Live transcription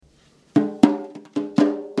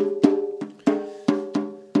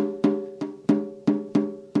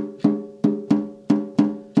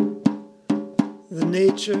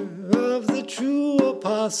picture of the true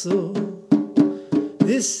apostle.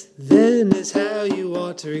 This then is how you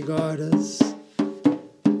ought to regard us,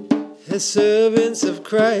 as servants of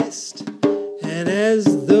Christ, and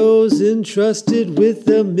as those entrusted with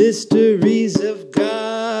the mysteries of God,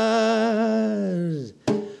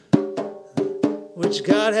 which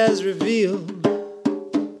God has revealed.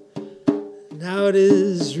 Now it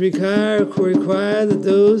is required that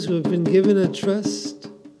those who have been given a trust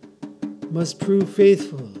must prove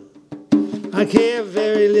faithful. I care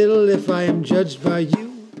very little if I am judged by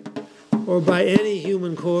you or by any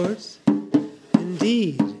human court.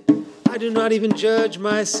 Indeed, I do not even judge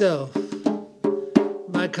myself.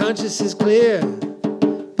 My conscience is clear,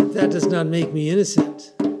 but that does not make me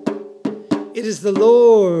innocent. It is the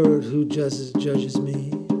Lord who judges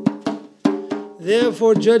me.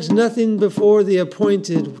 Therefore, judge nothing before the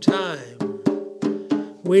appointed time.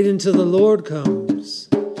 Wait until the Lord comes.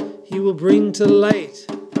 He will bring to light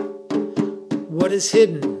what is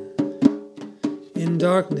hidden in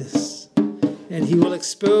darkness, and he will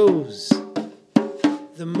expose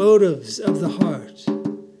the motives of the heart.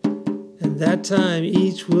 And that time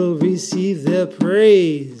each will receive their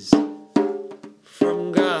praise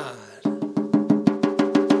from God.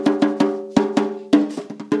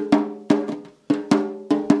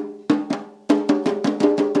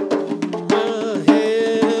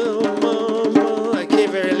 I care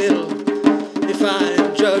very little if I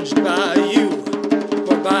am judged by you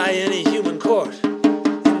or by any human court.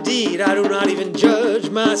 Indeed, I do not even judge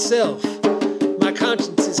myself. My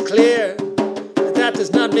conscience is clear, but that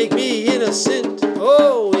does not make me innocent.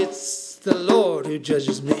 Oh, it's the Lord who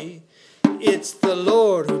judges me. It's the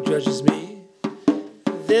Lord who judges me.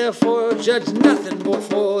 Therefore, judge nothing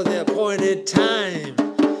before the appointed time,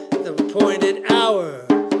 the appointed hour,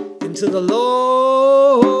 until the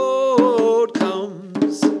Lord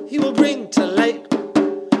comes. He will bring to light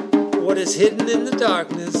what is hidden in the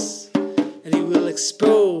darkness, and he will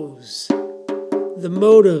expose the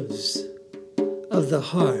motives of the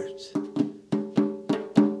heart.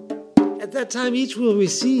 At that time, each will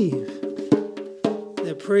receive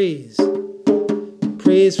their praise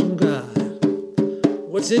from God.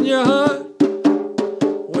 What's in your heart?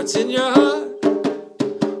 What's in your heart?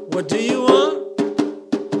 What do you want?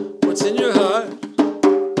 What's in your heart?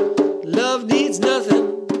 Love needs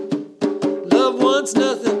nothing. Love wants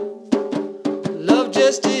nothing. Love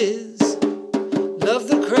just is. Love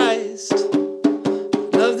the Christ.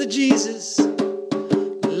 Love the Jesus.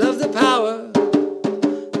 Love the power.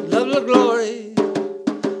 Love the glory.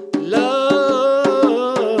 Love.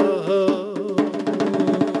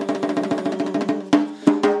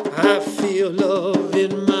 I feel love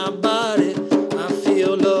in my body. I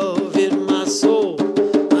feel love in my soul.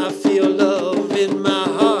 I feel love in my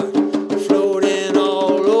heart, floating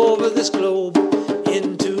all over this globe,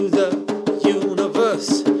 into the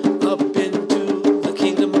universe, up into the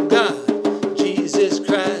kingdom of God. Jesus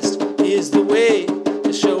Christ is the way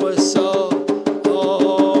to show us all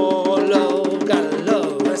love. Gotta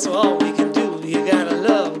love, that's all we can do. You gotta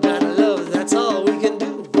love, that's all we can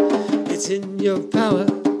do. It's in your power.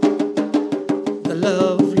 The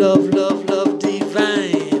love, love, love, love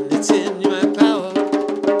divine. It's in my power.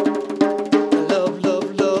 Love,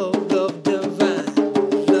 love, love, love divine.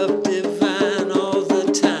 Love divine all the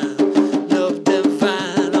time. Love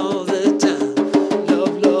divine all the time.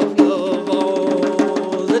 Love, love, love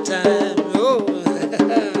all the time. Oh,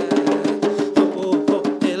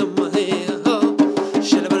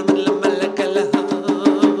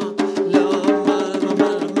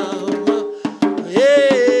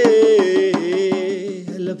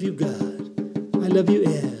 I love you, God. I love you,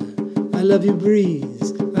 air. I love you,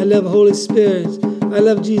 breeze. I love Holy Spirit. I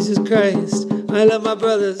love Jesus Christ. I love my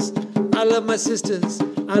brothers. I love my sisters.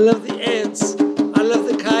 I love the ants. I love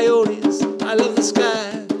the coyotes. I love the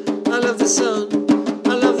sky. I love the sun.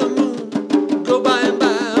 I love the moon. Go by and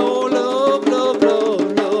by. Oh, love, love, love,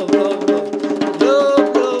 love, love, love.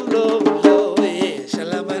 Love, love, love, love. Yeah.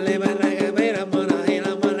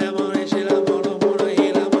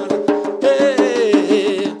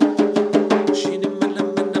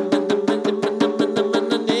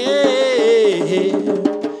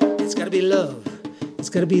 It's gotta be love. It's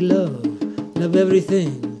gotta be love. Love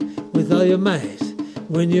everything with all your might.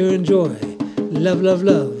 When you're in joy, love, love,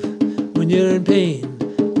 love. When you're in pain,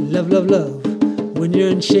 love, love, love. When you're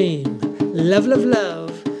in shame, love, love,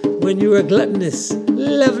 love. When you are gluttonous,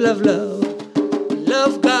 love, love, love.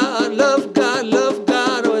 Love God, love God, love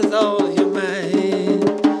God with all your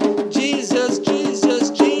might. Jesus, Jesus,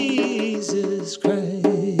 Jesus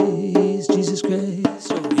Christ, Jesus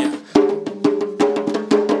Christ. Oh, yeah.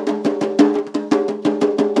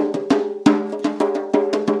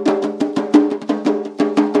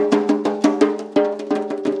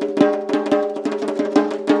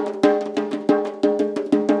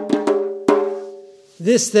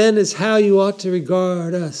 This then is how you ought to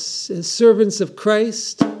regard us, as servants of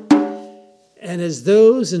Christ and as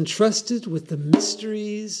those entrusted with the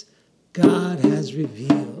mysteries God has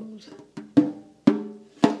revealed.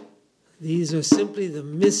 These are simply the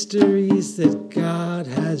mysteries that God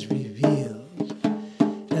has revealed.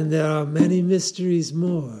 And there are many mysteries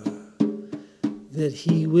more that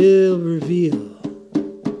he will reveal.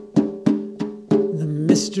 The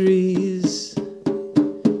mysteries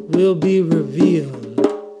will be revealed